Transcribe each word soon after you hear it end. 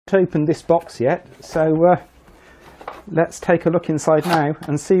haven't opened this box yet, so let's take a look inside now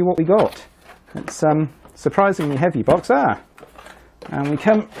and see what we got. It's surprisingly heavy box. And we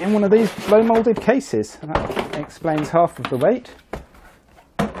come in one of these blow moulded cases. That explains half of the weight.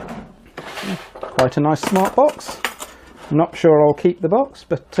 Quite a nice smart box. Not sure I'll keep the box,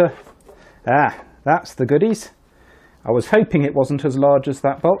 but that's the goodies. I was hoping it wasn't as large as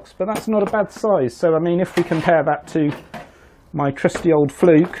that box, but that's not a bad size. So I mean, if we compare that to my trusty old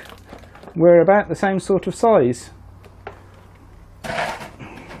Fluke, we're about the same sort of size.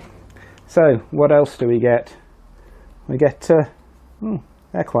 So what else do we get? We get,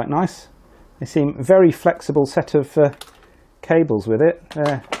 they're quite nice. They seem very flexible set of cables with it.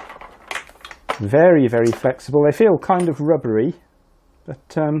 They're very, very flexible. They feel kind of rubbery,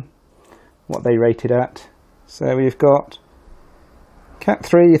 but what they rated at. So we've got Cat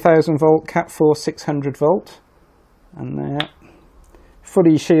 3 1000 volt, Cat 4 600 volt, and they're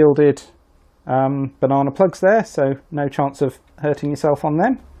fully shielded banana plugs there, so no chance of hurting yourself on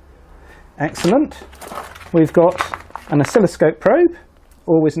them. Excellent. We've got an oscilloscope probe,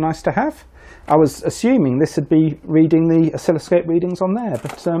 always nice to have. I was assuming this would be reading the oscilloscope readings on there,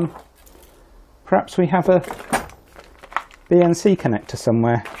 but perhaps we have a BNC connector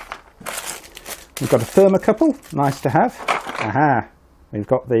somewhere. We've got a thermocouple, nice to have. Aha! We've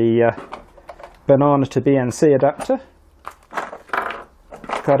got the banana to BNC adapter.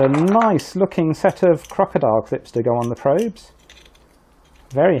 Got a nice looking set of crocodile clips to go on the probes.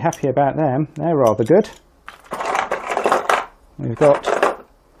 Very happy about them, they're rather good. We've got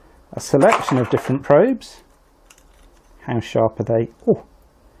a selection of different probes. How sharp are they? Oh,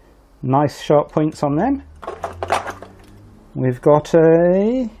 nice sharp points on them. We've got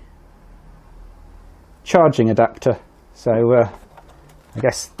a charging adapter, so I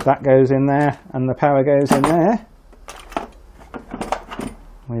guess that goes in there and the power goes in there.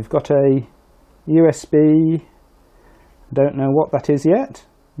 We've got a USB, don't know what that is yet,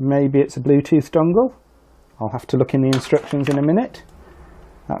 maybe it's a Bluetooth dongle, I'll have to look in the instructions in a minute.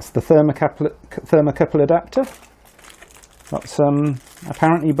 That's the thermocouple adapter. Got some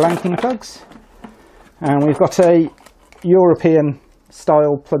apparently blanking plugs, and we've got a European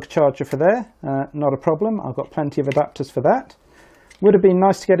style plug charger for there. Not a problem, I've got plenty of adapters for that. Would have been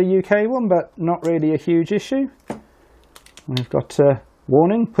nice to get a UK one, but not really a huge issue. We've got a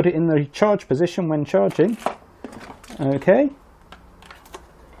warning, put it in the charge position when charging. Okay.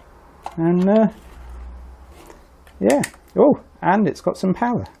 And yeah, oh, and it's got some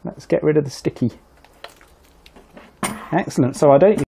power. Let's get rid of the sticky. Excellent, so I don't